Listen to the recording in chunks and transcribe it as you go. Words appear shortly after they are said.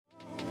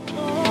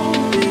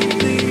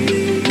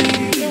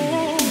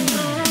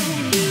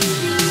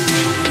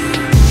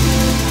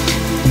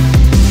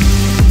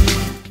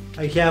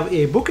have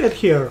a bucket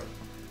here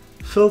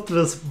filled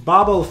with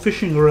barbel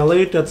fishing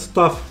related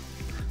stuff.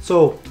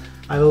 So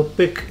I will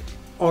pick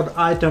odd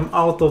item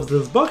out of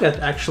this bucket.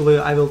 Actually,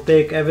 I will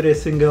take every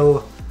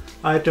single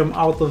item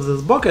out of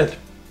this bucket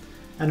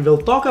and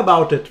we'll talk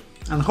about it,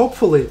 and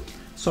hopefully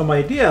some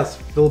ideas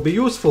will be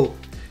useful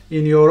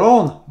in your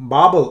own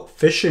barbel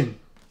fishing.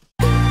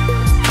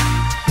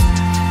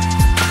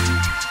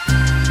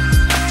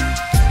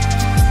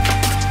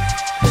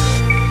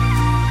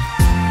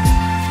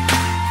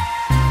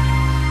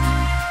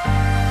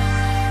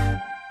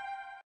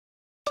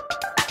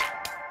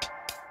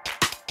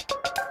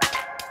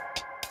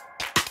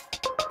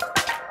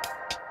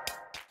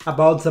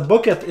 About the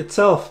bucket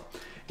itself,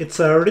 it's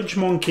a Ridge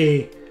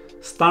Monkey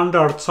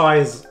standard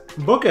size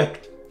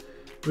bucket,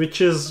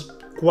 which is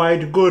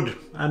quite good,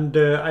 and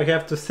I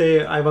have to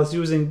say I was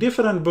using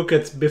different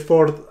buckets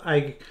before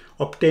I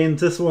obtained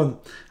this one,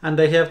 and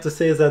I have to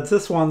say that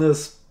this one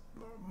is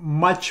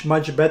much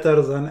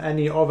better than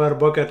any other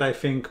bucket, I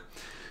think,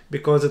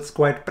 because it's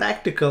quite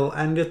practical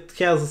and it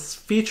has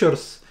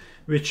features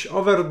which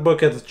other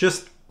buckets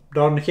just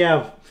don't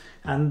have,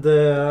 and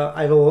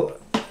I will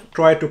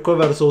try to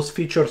cover those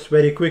features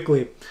very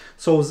quickly.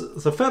 So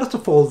the first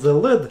of all, the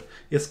lid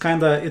is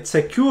it's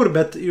secure,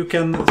 but you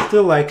can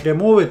still like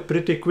remove it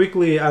pretty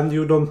quickly, and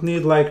you don't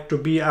need like to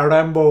be a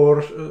Rambo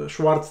or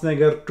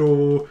Schwarzenegger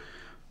to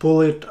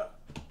pull it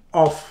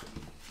off.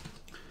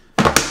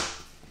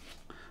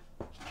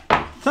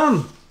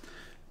 Then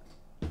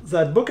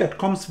that bucket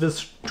comes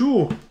with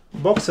two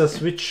boxes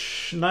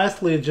which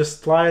nicely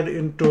just slide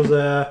into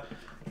the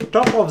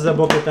top of the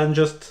bucket and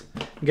just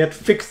get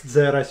fixed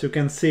there, as you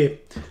can see.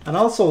 And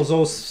also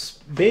those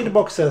bait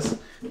boxes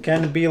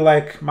can be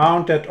like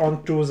mounted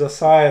onto the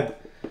side.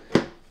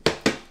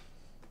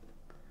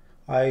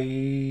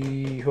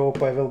 I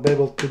hope I will be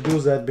able to do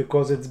that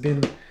because it's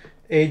been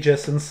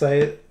ages since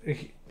I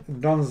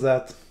done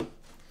that.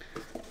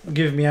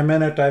 Give me a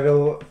minute, I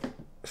will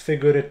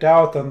figure it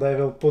out and I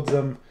will put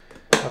them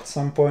at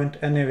some point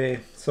anyway.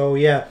 So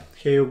yeah,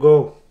 here you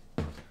go.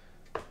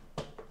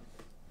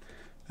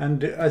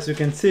 And as you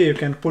can see, you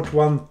can put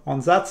one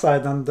on that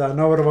side and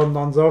another one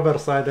on the other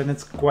side, and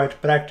it's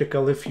quite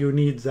practical if you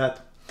need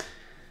that.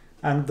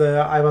 And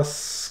I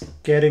was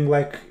getting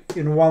like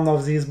in one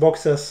of these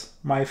boxes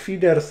my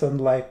feeders,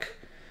 and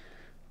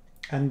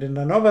in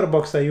another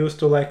box I used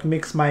to like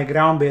mix my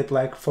ground bait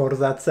like for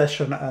that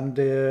session, and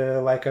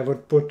like I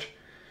would put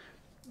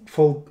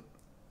full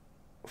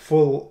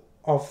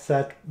of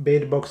that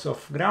bait box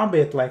of ground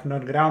bait, like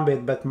not ground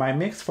bait but my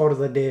mix for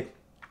the day.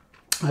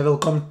 I will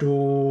come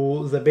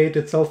to the bait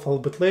itself a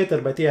little bit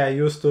later, but yeah, I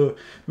used to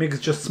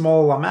mix just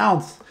small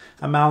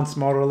amounts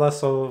more or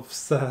less of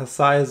the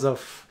size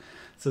of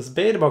this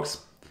bait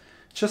box,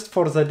 just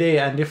for the day,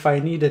 and if I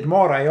needed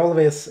more, I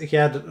always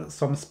had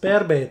some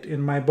spare bait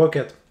in my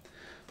bucket.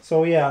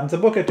 So yeah, and the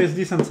bucket is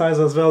decent size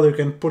as well, you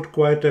can put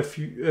quite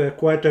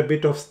a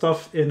bit of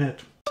stuff in it.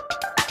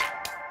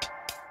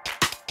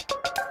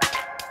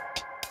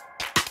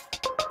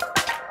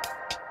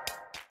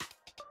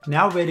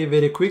 Now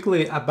very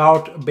quickly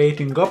about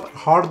baiting up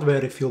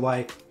hardware, if you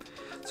like.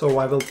 So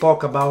I will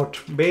talk about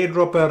bait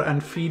dropper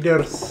and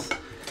feeders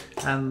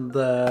and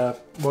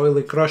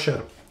boilie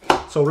crusher.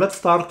 So let's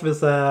start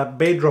with a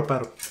bait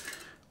dropper.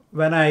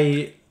 When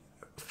I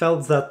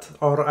felt that,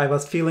 or I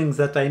was feeling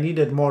that I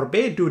needed more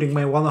bait during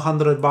my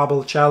 100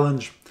 barbel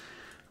challenge,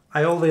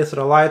 I always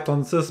relied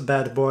on this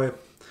bad boy.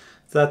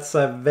 That's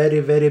a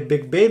very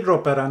big bait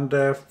dropper,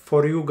 and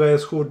for you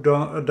guys who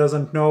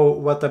doesn't know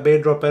what a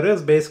bait dropper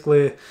is,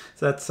 basically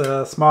that's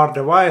a smart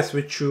device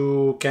which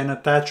you can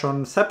attach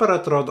on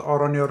separate rod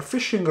or on your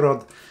fishing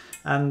rod,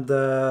 and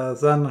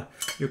then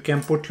you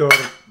can put your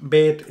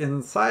bait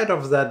inside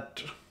of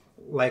that,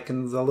 like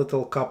in the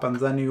little cup, and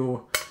then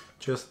you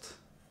just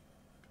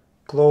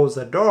close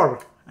the door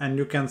and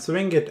you can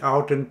swing it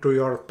out into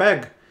your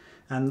peg,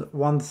 and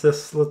once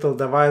this little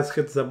device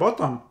hits the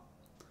bottom,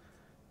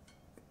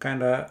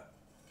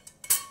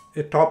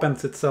 it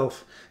opens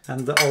itself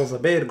and all the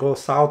bait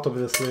goes out,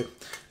 obviously,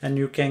 and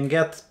you can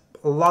get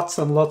lots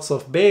and lots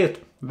of bait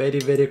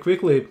very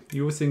quickly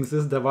using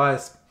this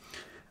device.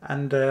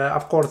 And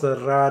of course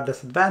there are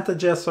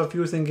disadvantages of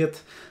using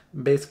it.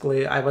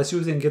 Basically I was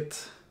using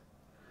it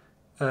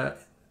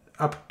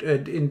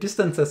in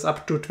distances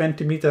up to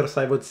 20 meters,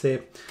 I would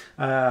say,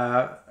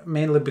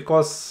 mainly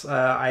because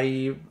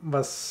I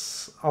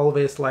was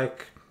always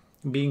like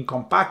being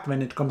compact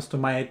when it comes to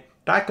my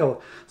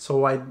tackle,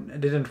 so I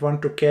didn't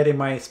want to carry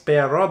my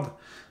spare rod,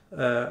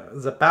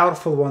 the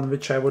powerful one,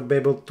 which I would be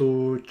able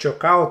to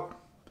choke out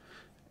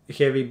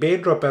heavy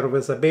bait dropper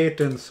with a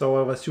bait in, so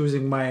I was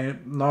using my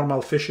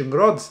normal fishing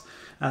rods,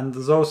 and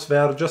those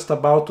were just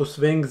about to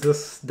swing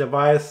this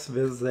device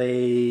with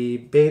a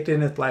bait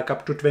in it like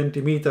up to 20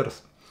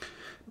 meters.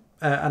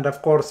 And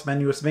of course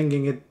when you're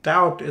swinging it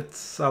out,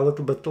 it's a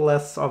little bit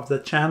less of the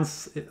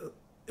chance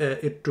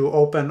it to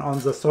open on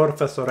the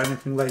surface or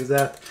anything like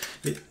that.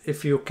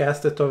 If you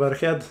cast it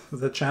overhead,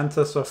 the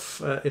chances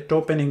of it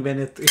opening when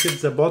it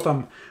hits the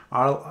bottom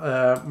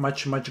are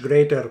much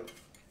greater.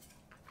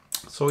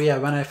 So yeah,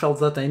 when I felt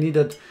that I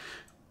needed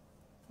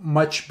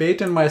much bait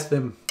in my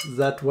swim,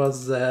 that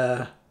was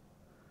the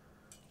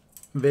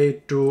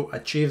way to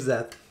achieve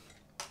that.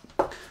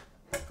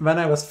 When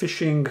I was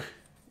fishing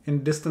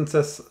in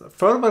distances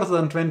further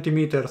than 20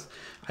 meters,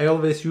 I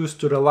always used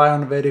to rely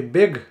on very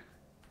big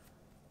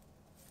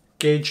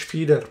cage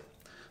feeder.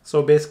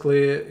 So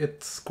basically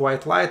it's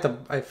quite light.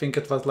 I think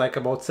it was like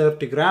about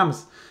 30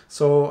 grams.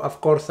 So of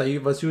course I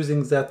was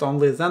using that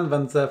only then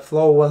when the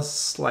flow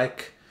was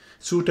like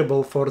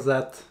suitable for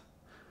that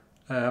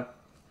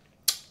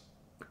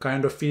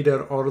kind of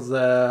feeder or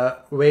the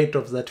weight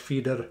of that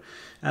feeder.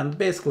 And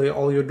basically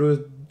all you do is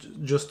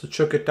just to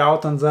chuck it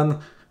out, and then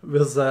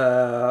with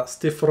a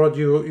stiff rod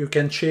you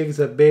can shake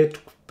the bait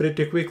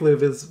pretty quickly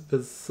with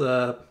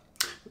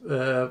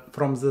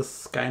from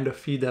this kind of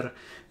feeder.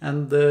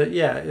 And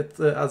yeah, it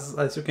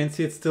as you can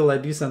see, it's still a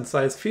decent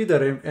sized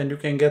feeder, and you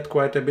can get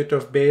quite a bit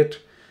of bait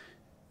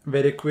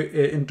very quick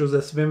into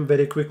the swim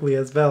very quickly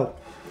as well.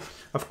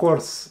 Of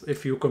course,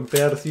 if you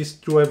compare these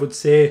two, I would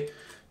say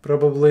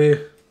probably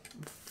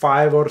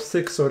 5 or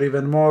 6 or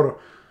even more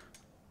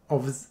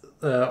of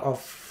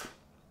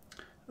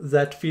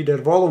that feeder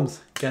volumes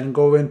can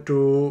go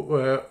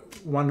into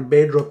one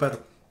bait dropper.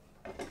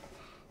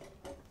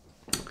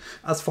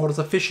 As for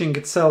the fishing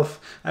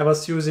itself, I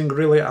was using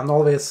really and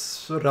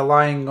always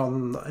relying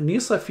on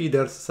Nisa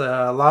feeders,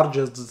 large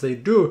as they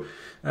do,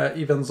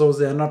 even though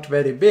they are not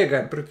very big.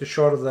 I'm pretty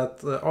sure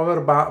that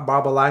other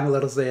barbel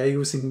anglers, they are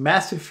using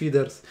massive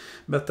feeders,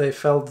 but I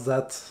felt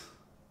that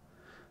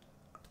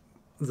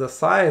the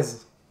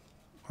size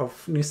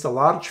of Nisa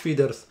large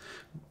feeders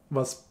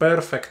was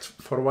perfect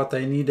for what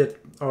I needed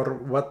or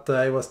what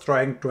I was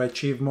trying to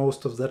achieve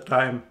most of the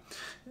time.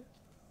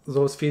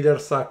 Those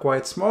feeders are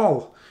quite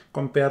small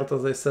compared,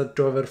 as I said,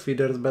 to other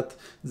feeders, but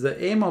the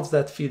aim of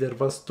that feeder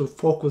was to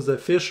focus the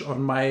fish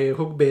on my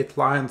hook bait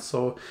line.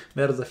 So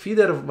where the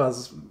feeder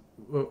was,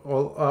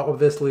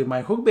 obviously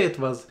my hook bait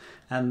was,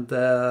 and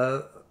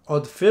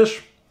odd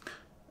fish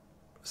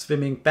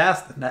swimming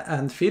past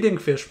and feeding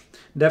fish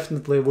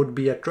definitely would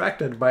be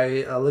attracted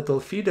by a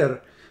little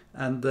feeder.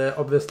 And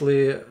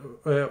obviously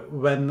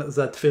when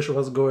that fish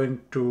was going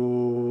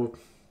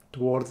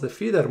towards the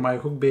feeder, my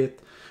hook bait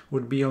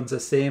would be on the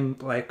same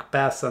like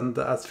path, and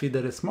as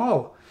feeder is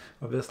small,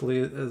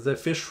 obviously the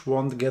fish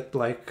won't get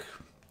like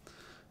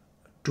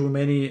too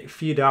many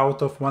feed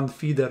out of one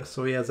feeder.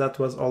 So yeah, that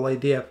was all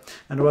idea.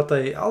 And what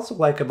I also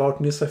like about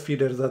Nisa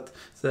feeder, that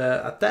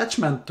the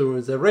attachment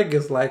to the rig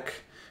is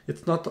like,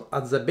 it's not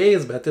at the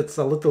base, but it's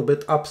a little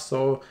bit up.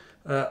 So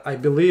I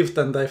believed,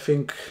 and I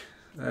think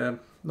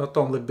not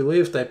only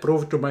believed, I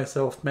proved to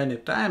myself many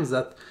times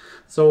that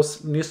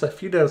those Nisa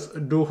feeders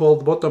do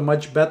hold bottom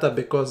much better,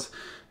 because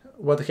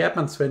what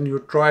happens when you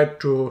try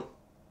to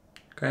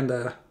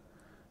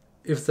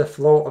if the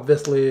flow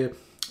obviously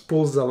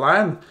pulls the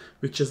line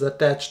which is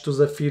attached to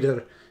the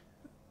feeder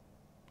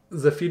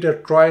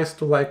tries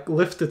to like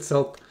lift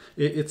itself,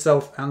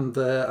 and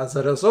as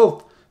a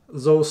result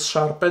those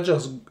sharp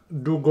edges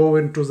do go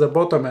into the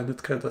bottom and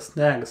it kind of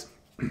snags.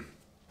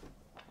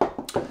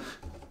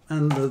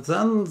 And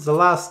then the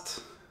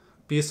last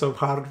piece of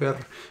hardware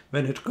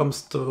when it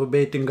comes to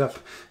baiting up,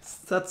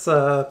 that's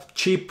a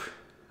cheap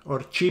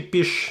or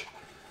cheapish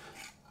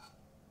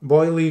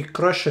boilie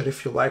crusher,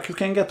 if you like. You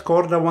can get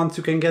Corda ones,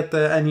 you can get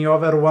any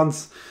other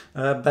ones,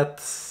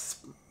 but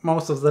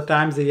most of the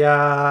time they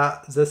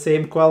are the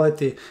same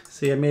quality.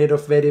 They are made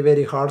of very,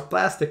 very hard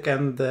plastic,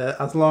 and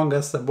as long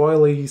as the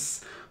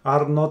boilies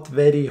are not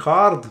very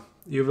hard,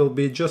 you will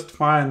be just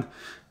fine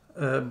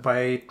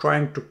by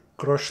trying to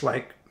crush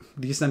like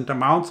decent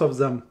amounts of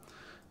them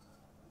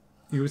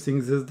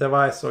using this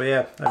device. So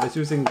yeah, I was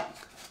using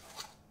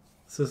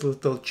this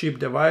little cheap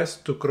device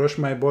to crush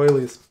my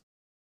boilies.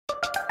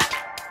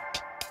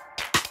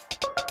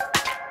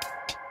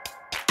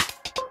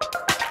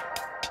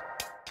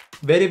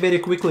 Very, very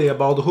quickly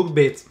about hook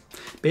baits.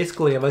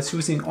 Basically, I was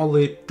using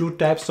only 2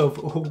 types of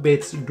hook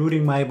baits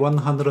during my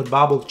 100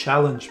 barbel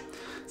challenge.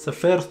 The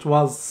first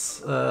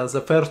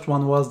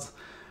one was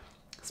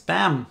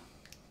spam.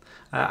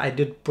 I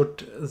did put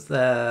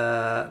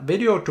the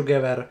video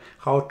together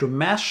how to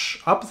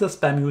mesh up the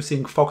spam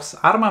using Fox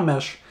Arma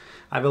mesh.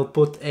 I will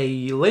put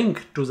a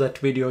link to that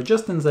video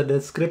just in the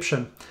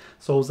description.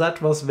 So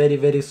that was very,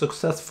 very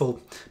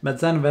successful. But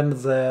then when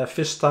the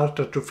fish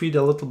started to feed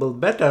a little bit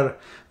better,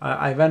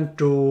 I went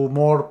to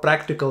more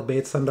practical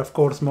baits, and of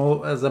course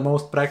the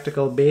most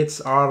practical baits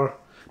are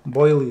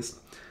boilies.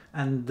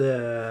 And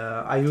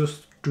I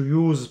used to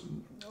use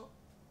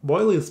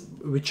boilies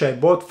which I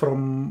bought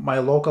from my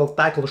local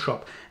tackle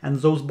shop, and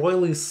those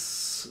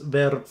boilies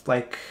were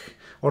like,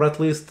 or at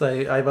least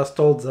I was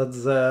told that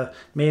the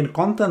main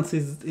contents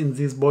in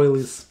these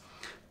boilies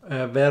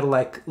were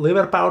like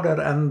liver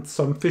powder and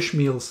some fish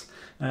meals.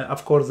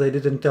 Of course they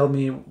didn't tell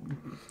me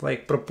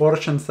like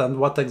proportions and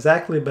what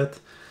exactly, but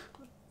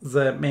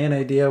the main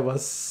idea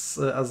was,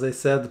 as I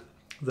said,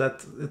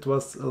 that it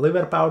was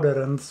liver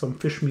powder and some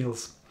fish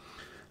meals.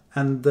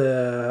 And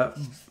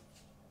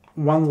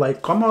one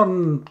like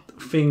common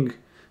thing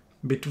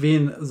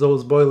between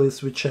those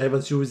boilies which I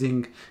was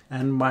using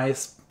and my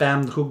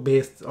spammed hook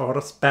baits or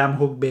spam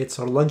hook baits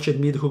or luncheon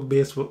meat hook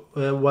baits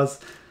was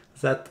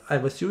that I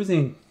was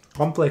using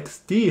complex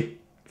T.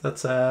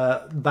 That's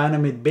a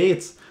Dynamite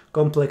Baits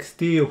complex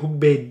T hook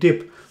bait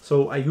dip.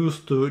 So I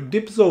used to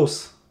dip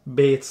those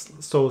baits,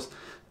 those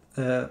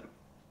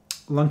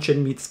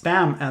luncheon meat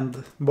spam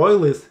and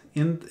boilies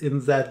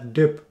in that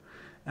dip.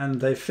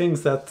 And I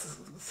think that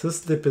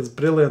this dip is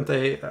brilliant.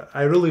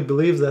 I really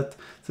believe that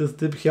this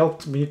dip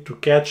helped me to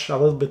catch a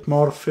little bit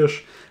more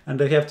fish.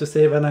 And I have to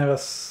say, when I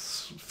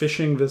was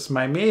fishing with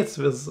my mates,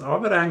 with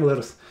other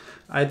anglers,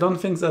 I don't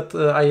think that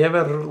I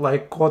ever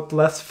like caught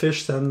less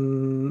fish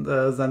than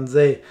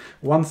they.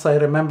 Once I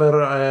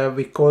remember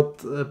we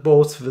caught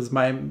both with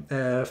my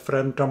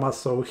friend Thomas,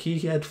 so he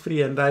had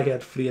free and I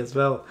had free as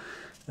well.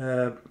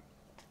 But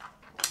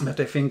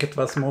I think it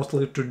was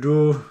mostly to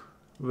do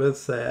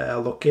with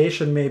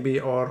location maybe,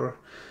 or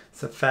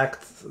the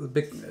fact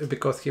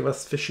because he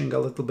was fishing a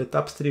little bit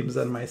upstream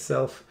than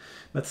myself.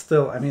 But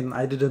still, I mean,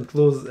 I didn't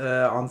lose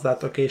on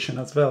that occasion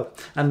as well.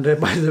 And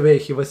by the way,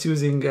 he was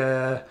using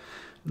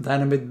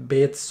Dynamite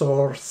Bait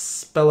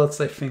Source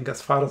pellets, I think,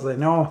 as far as I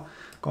know.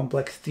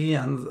 Complex T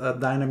and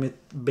Dynamite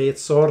Bait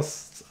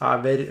Source are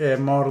very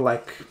more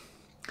like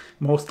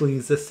mostly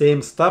the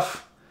same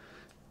stuff.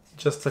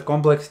 Just the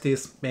Complex T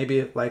is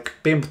maybe like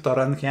pimped or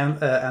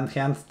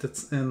enhanced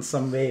it in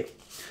some way.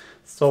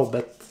 So,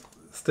 but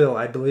still,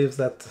 I believe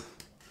that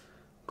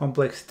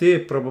Complex T,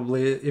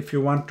 probably if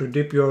you want to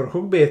dip your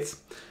hook baits,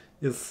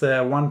 is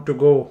one to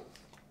go,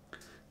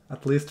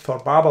 at least for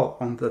barbel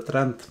on the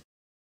trend.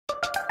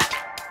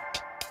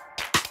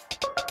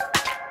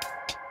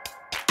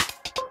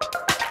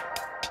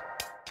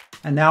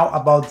 And now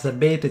about the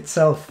bait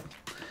itself,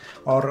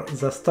 or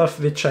the stuff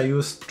which I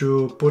used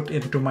to put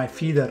into my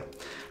feeder.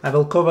 I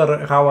will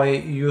cover how I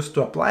used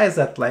to apply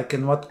that, like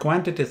in what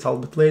quantities, a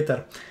little bit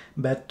later,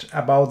 but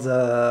about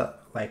the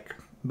like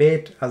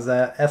bait as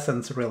a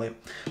essence really.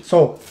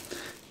 So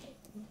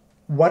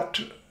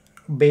what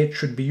bait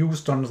should be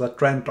used on the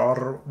trend,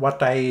 or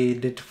what I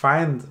did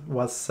find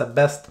was the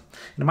best,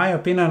 in my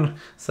opinion,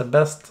 the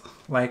best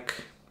like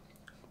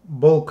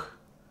bulk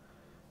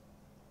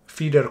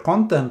feeder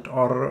content,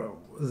 or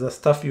the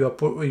stuff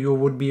you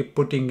would be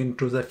putting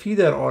into the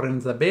feeder or in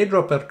the bait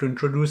dropper to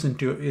introduce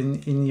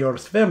in your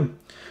swim,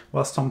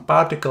 was some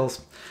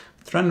particles.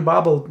 Trend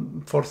barbel,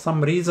 for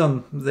some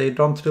reason, they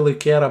don't really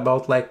care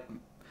about like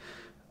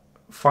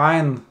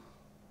fine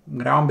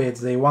ground baits.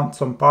 They want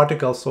some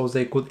particles so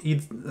they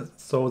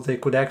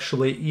could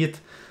actually eat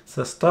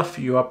the stuff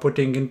you are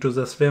putting into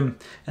the swim.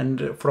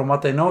 And from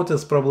what I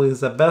noticed, probably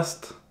the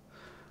best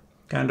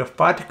kind of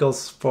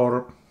particles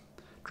for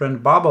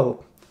trend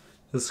barbel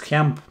is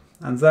hemp,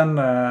 and then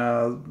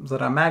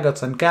there are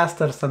maggots and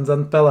casters, and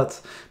then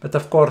pellets. But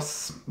of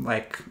course,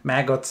 like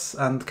maggots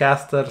and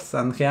casters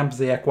and hemp,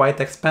 they are quite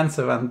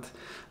expensive and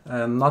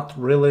not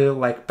really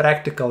like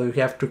practical. You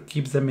have to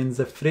keep them in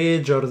the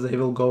fridge or they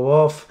will go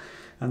off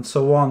and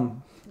so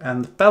on.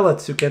 And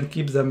pellets, you can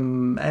keep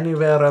them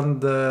anywhere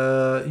and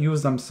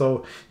use them.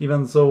 So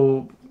even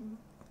though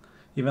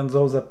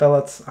the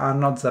pellets are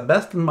not the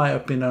best in my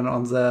opinion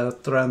on the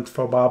trend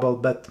for barbel,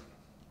 but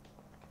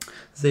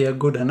they are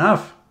good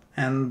enough,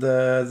 and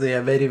they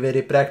are very,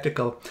 very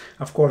practical.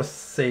 Of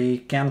course, they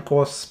can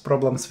cause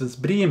problems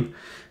with bream,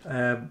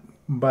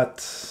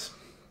 but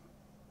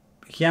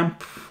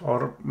hemp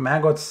or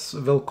maggots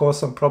will cause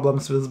some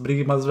problems with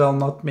bream as well,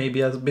 not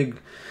maybe as big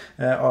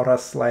or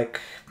as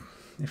like,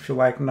 if you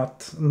like,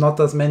 not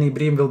as many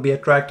bream will be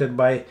attracted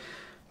by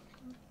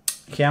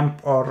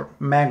hemp or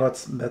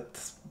maggots,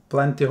 but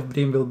plenty of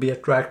bream will be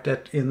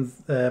attracted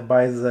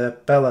by the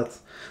pellets.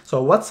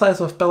 So what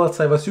size of pellets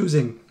I was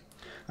using?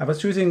 I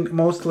was using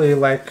mostly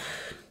like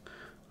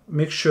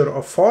mixture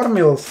of 4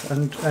 mils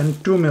and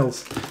 2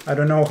 mils. I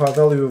don't know how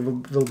well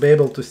you will be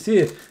able to see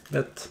it,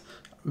 but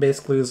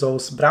basically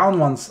those brown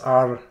ones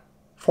are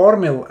 4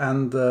 mil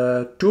and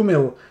 2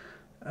 mil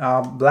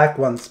are black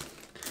ones.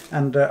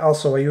 And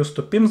also I used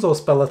to pimp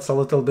those pellets a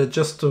little bit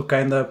just to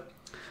kind of,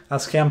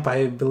 as hemp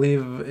I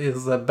believe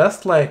is the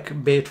best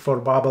like bait for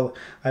barbel,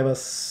 I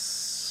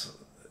was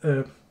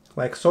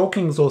like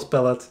soaking those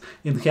pellets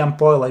in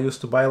hemp oil. I used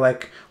to buy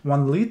like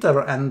 1 liter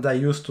and I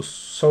used to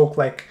soak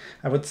like,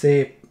 I would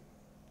say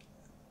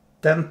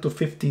 10 to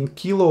 15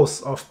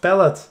 kilos of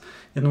pellets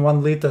in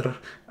 1 liter.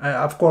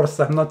 Of course,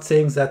 I'm not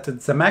saying that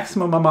it's the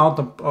maximum amount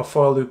of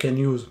oil you can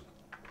use.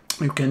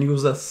 You can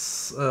use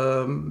as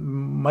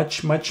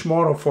much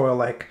more of oil,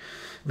 like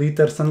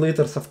liters and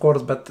liters, of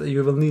course, but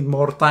you will need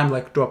more time,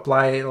 like to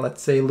apply,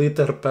 let's say,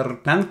 liter per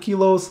 10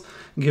 kilos,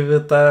 give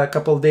it a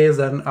couple days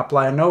and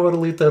apply another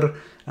liter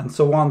and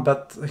so on.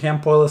 But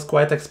hemp oil is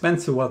quite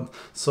expensive one,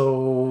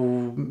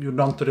 so you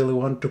don't really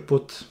want to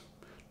put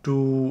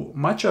too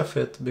much of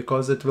it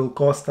because it will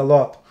cost a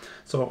lot.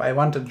 So I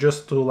wanted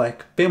just to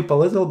like pimp a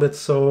little bit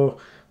so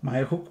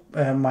my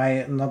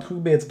not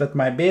hook baits, but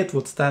my bait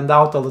would stand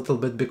out a little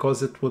bit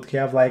because it would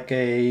have like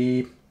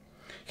a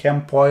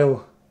hemp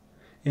oil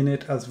in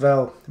it as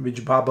well,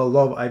 which barbel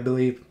love, I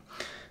believe.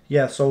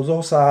 Yeah, so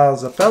those are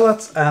the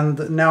pellets,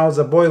 and now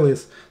the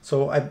boilies.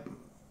 So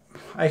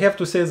I have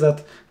to say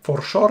that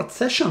for short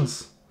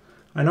sessions,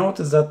 I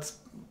noticed that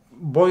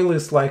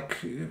boilies, like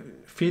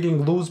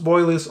feeding loose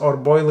boilies or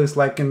boilies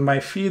like in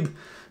my feed,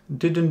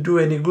 didn't do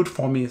any good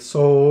for me.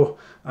 So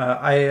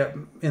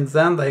in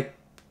the end I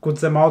cut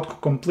them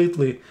out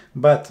completely,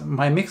 but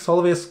my mix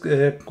always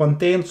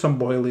contained some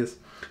boilies.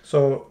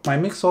 So my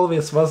mix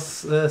always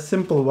was a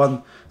simple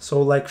one,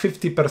 so like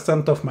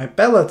 50% of my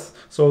pellets,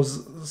 so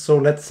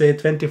let's say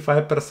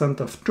 25%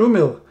 of 2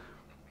 mil,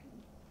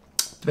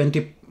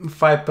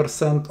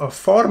 25% of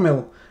 4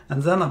 mil,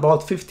 and then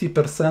about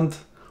 50%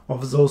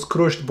 of those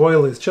crushed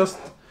boilies, just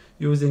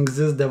using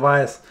this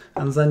device.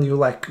 And then you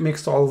like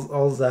mix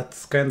all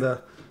that kind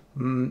of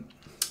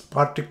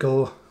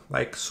particle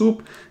like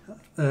soup,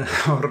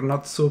 or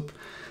not soup,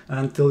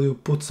 until you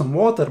put some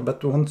water.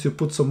 But once you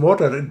put some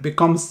water, it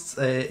becomes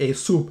a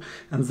soup,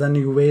 and then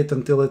you wait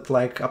until it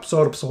like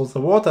absorbs all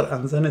the water,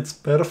 and then it's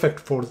perfect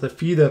for the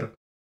feeder.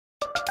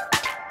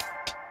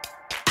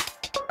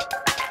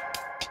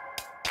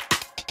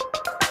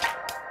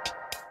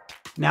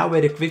 Now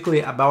very quickly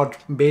about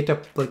bait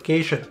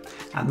application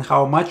and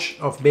how much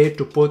of bait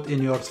to put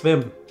in your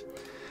swim.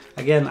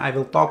 Again, I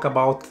will talk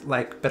about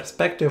like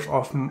perspective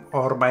of,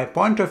 or my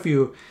point of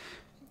view,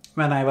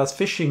 when I was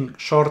fishing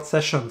short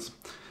sessions.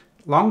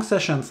 Long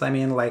sessions, I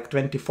mean like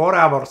 24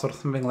 hours or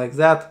something like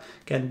that,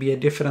 can be a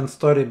different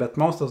story, but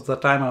most of the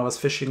time I was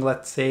fishing,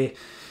 let's say,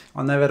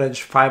 on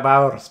average 5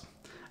 hours.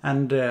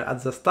 And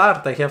at the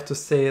start, I have to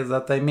say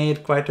that I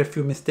made quite a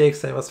few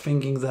mistakes. I was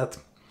thinking that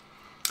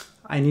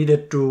I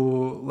needed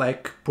to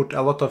like put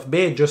a lot of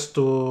bait just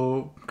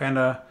to kind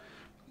of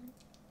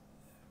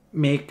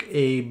make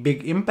a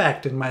big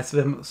impact in my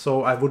swim,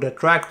 so I would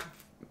attract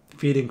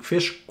feeding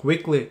fish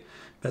quickly.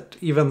 But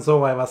even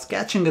though I was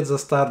catching at the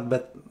start,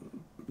 but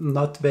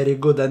not very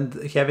good, and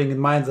having in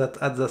mind that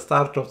at the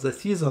start of the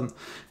season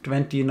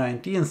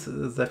 2019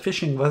 the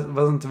fishing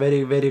wasn't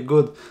very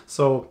good,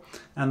 so,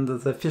 and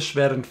the fish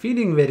weren't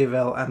feeding very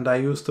well, and I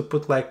used to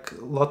put like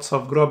lots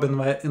of grub in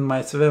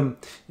my swim,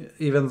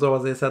 even though,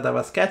 as I said, I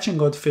was catching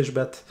good fish.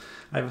 But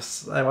I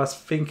was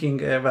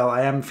thinking, well,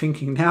 I am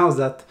thinking now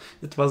that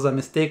it was a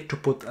mistake to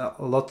put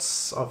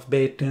lots of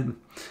bait in.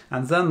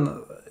 And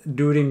then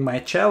during my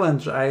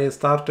challenge I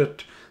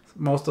started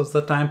most of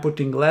the time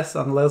putting less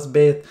and less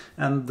bait,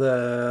 and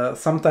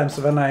sometimes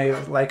when I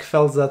like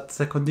felt that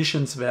the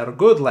conditions were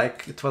good,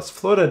 like it was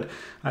flooded,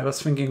 I was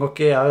thinking,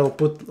 okay, I will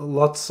put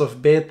lots of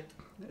bait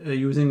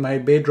using my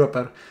bait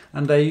dropper,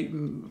 and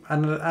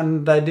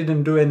I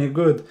didn't do any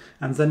good.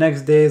 And the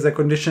next day the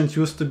conditions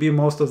used to be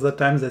most of the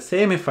time the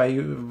same if I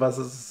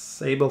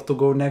was able to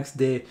go next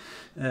day,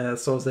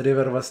 so the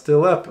river was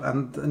still up,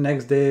 and the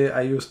next day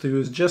I used to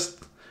use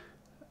just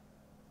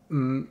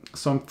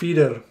some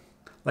feeder,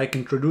 like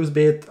introduce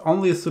bait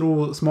only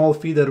through small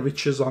feeder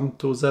which is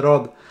onto the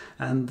rod.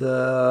 And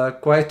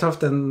quite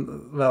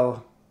often,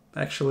 well,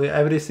 actually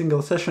every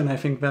single session, I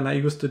think, when I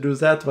used to do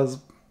that was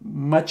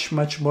much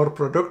more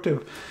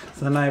productive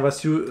than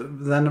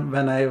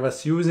when I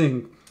was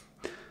using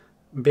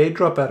bait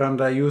dropper and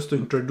I used to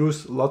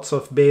introduce lots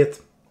of bait.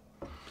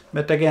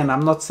 But again,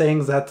 I'm not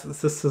saying that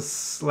this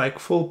is like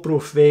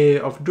foolproof way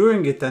of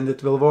doing it and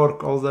it will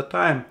work all the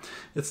time.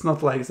 It's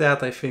not like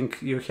that. I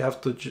think you have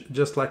to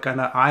just like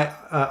kind of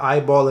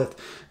eyeball it,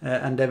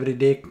 and every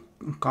day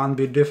can't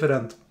be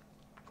different.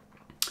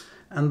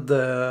 And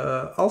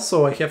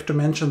also I have to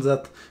mention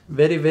that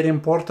very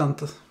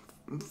important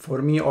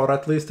for me, or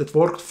at least it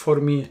worked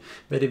for me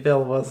very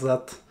well, was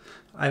that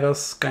I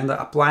was kind of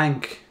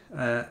applying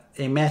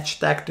a match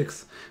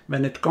tactics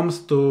when it comes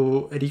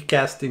to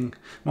recasting.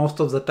 Most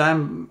of the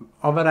time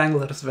other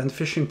anglers, when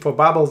fishing for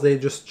bubbles, they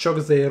just chuck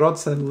their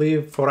rods and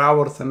leave for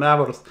hours and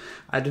hours.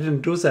 I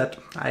didn't do that.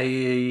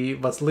 I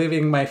was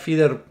leaving my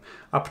feeder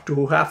up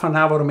to half an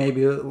hour,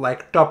 maybe,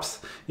 like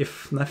tops,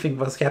 if nothing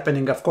was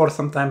happening. Of course,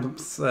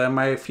 sometimes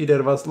my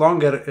feeder was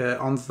longer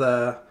on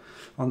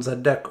the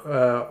deck.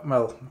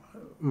 Well,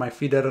 my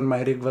feeder and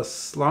my rig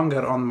was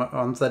longer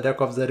on the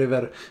deck of the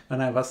river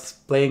when I was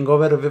playing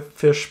over with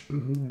fish,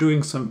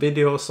 doing some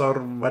videos or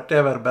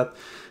whatever. But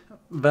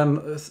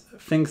when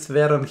things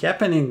weren't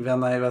happening,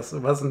 when I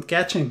wasn't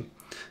catching,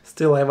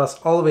 still I was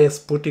always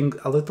putting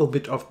a little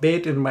bit of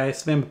bait in my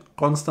swim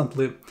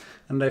constantly.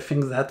 And I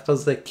think that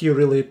was the key,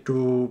 really,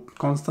 to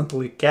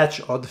constantly catch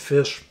odd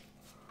fish.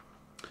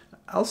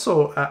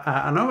 Also,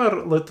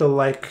 another little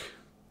like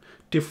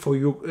tip for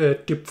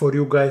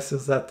you guys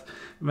is that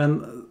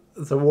when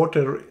the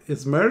water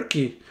is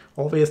murky,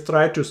 always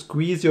try to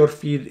squeeze your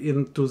feed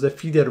into the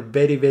feeder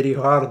very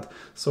hard.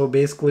 So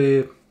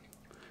basically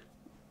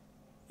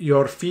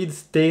your feed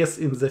stays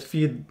in the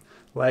feed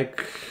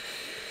like,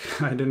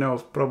 I don't know,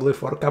 probably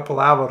for a couple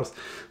hours.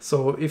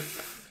 So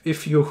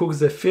if you hook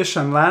the fish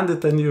and land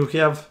it and you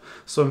have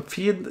some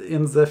feed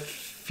in the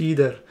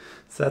feeder,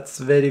 that's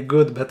very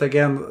good. But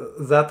again,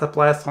 that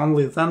applies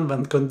only then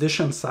when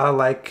conditions are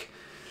like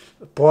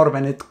poor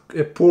when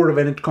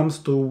it comes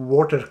to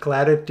water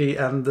clarity,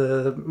 and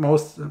in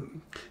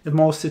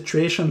most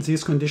situations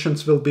these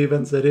conditions will be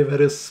when the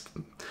river is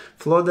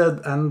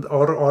flooded and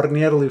or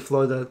nearly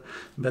flooded.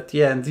 But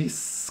yeah, in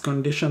these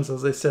conditions,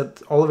 as I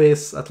said,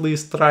 always at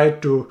least try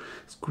to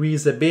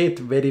squeeze the bait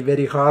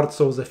very hard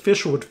so the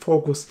fish would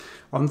focus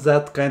on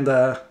that kind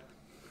of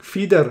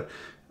feeder,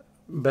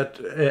 but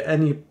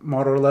any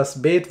more or less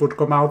bait would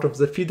come out of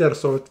the feeder,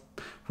 so it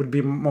would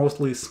be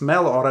mostly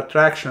smell or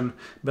attraction.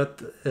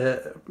 But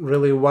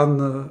really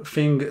one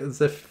thing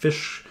the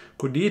fish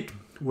could eat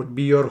would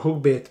be your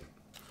hook bait,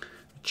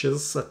 which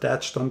is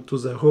attached onto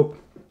the hook.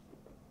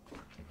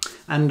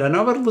 And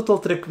another little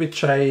trick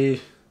which I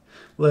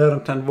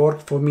learned and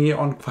worked for me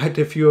on quite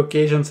a few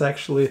occasions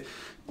actually,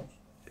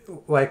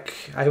 like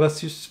I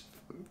was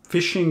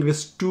fishing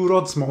with 2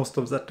 rods most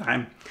of the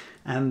time,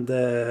 and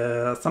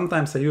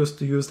sometimes I used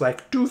to use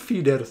like 2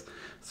 feeders,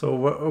 so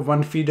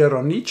 1 feeder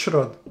on each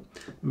rod.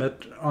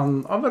 But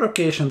on other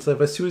occasions I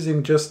was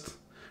using just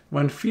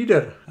 1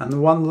 feeder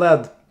and 1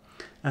 lead,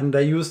 and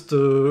I used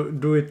to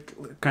do it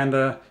kind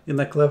of in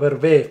a clever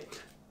way.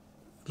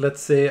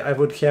 Let's say I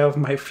would have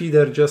my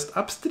feeder just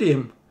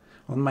upstream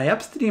on my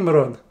upstream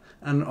rod,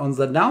 and on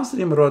the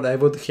downstream rod I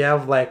would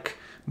have like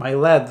my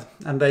lead,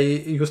 and I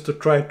used to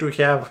try to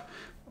have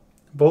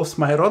both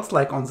my rods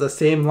like on the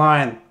same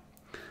line.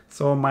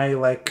 So my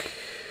like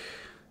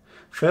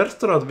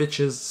first rod, which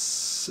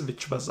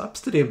was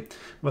upstream,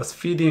 was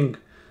feeding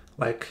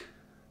like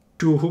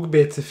 2 hook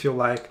baits, if you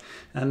like,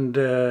 and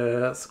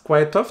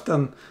quite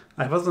often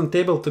I wasn't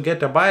able to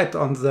get a bite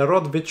on the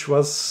rod which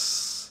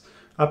was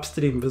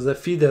upstream with the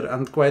feeder,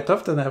 and quite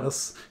often I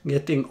was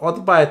getting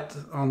odd bite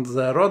on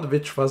the rod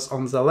which was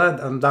on the lead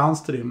and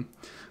downstream.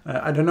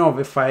 I don't know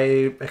if I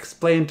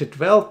explained it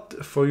well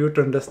for you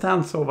to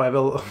understand, so I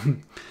will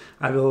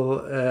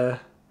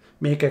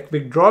make a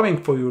quick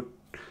drawing for you,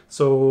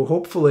 so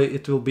hopefully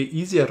it will be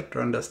easier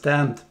to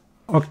understand.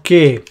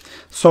 Okay,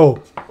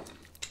 so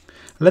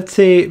let's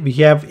say we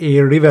have a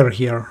river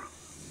here.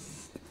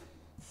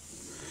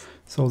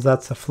 So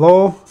that's a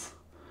flow,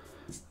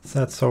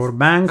 that's our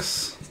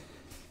banks,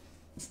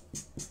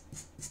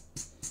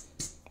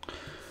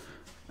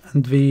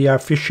 and we are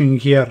fishing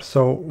here,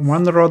 so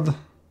 1 rod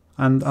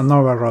and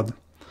another rod.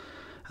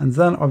 And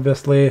then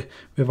obviously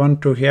we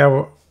want to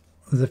have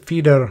the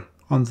feeder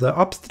on the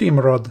upstream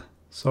rod,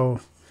 so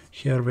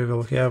here we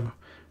will have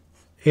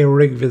a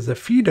rig with the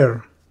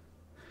feeder,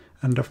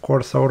 and of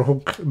course our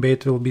hook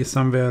bait will be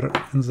somewhere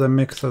in the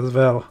mix as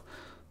well.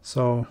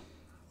 So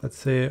let's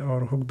say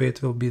our hook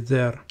bait will be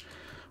there,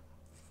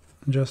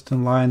 just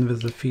in line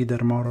with the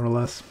feeder more or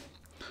less.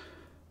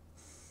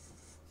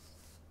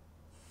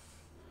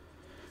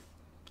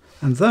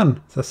 And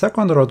then the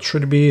second rod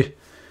should be,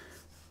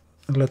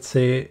 let's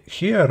say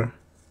here,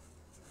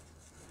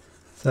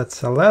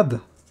 that's a lead,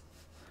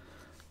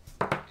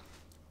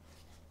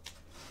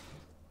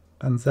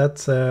 and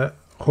that's a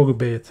hook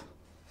bait.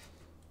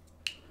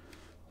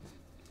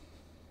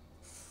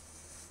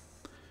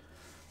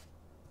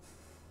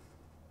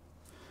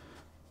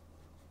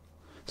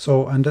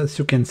 So, and as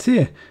you can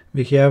see,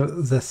 we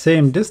have the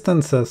same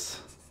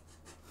distances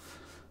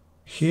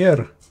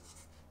here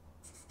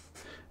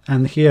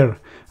and here,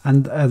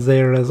 and as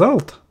a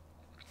result,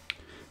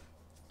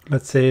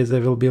 let's say they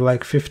will be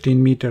like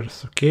 15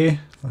 meters, okay?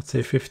 Let's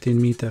say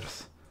 15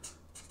 meters.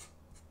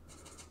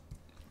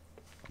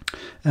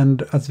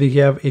 And as we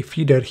have a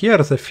feeder here,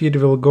 the feed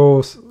will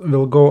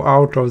go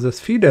out of this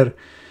feeder,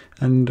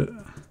 and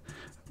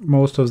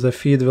most of the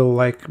feed will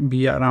like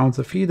be around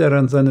the feeder,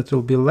 and then it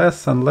will be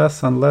less and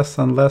less and less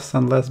and less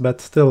and less,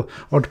 but still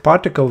odd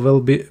particle will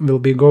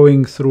be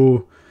going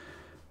through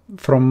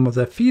from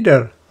the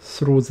feeder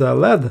through the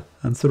lead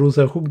and through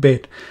the hook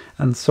bait.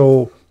 And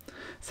so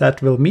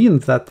that will mean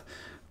that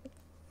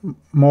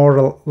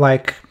more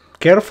like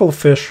careful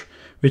fish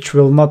which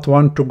will not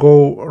want to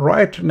go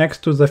right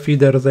next to the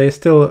feeder, they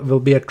still will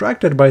be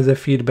attracted by the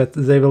feed, but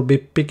they will be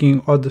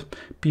picking odd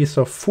piece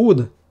of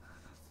food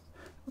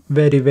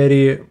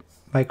very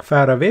like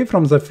far away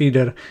from the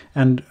feeder,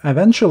 and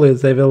eventually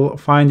they will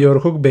find your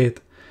hook bait.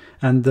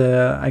 And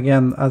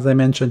again, as I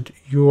mentioned,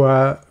 you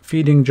are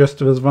feeding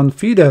just with 1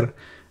 feeder,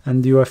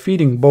 and you are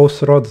feeding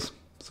both rods.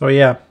 So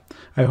yeah,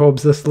 I hope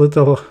this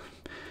little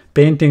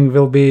painting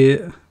will be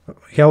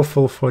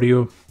helpful for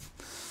you.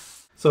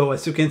 So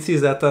as you can see,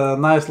 that a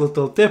nice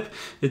little tip.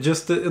 It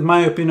just, in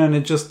my opinion,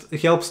 it just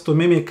helps to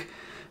mimic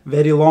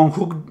very long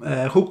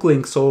hook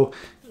link. So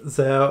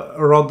the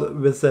rod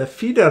with the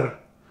feeder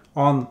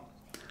on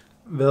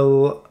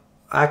will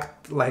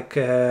act like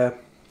a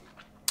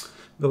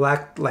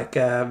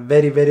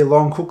very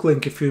long hook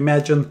link. If you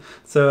imagine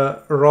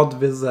the rod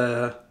with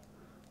a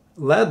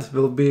lead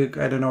will be,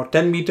 I don't know,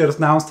 10 meters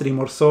downstream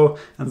or so,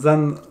 and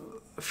then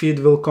feed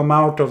will come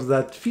out of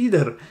that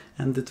feeder,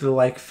 and it will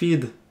like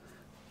feed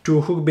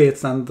 2 hook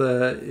baits, and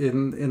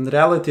in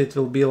reality it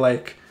will be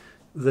like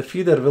the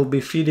feeder will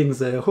be feeding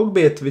the hook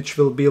bait, which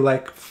will be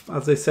like,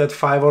 as I said,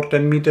 5 or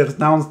 10 meters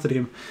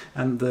downstream,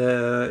 and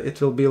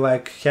it will be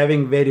like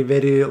having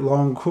very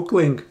long hook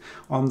link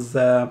on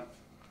the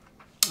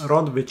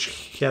rod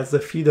which has the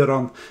feeder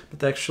on,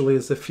 but actually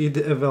the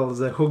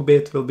the hook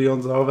bait will be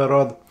on the other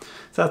rod.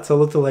 That's a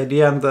little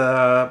idea, and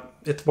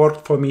it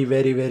worked for me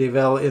very, very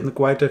well in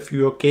quite a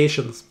few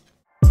occasions.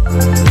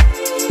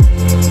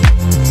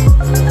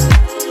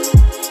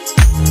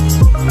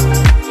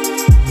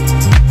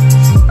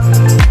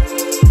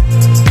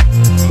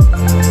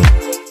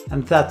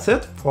 And that's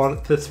it for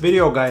this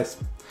video, guys.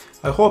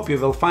 I hope you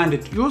will find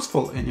it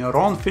useful in your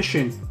own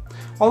fishing.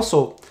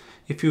 Also,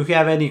 if you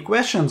have any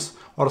questions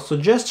or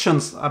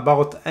suggestions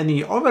about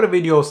any other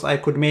videos I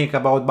could make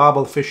about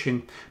barbel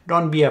fishing,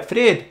 don't be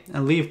afraid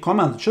and leave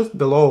comments just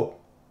below.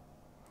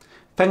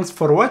 Thanks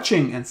for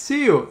watching and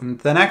see you in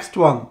the next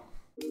one.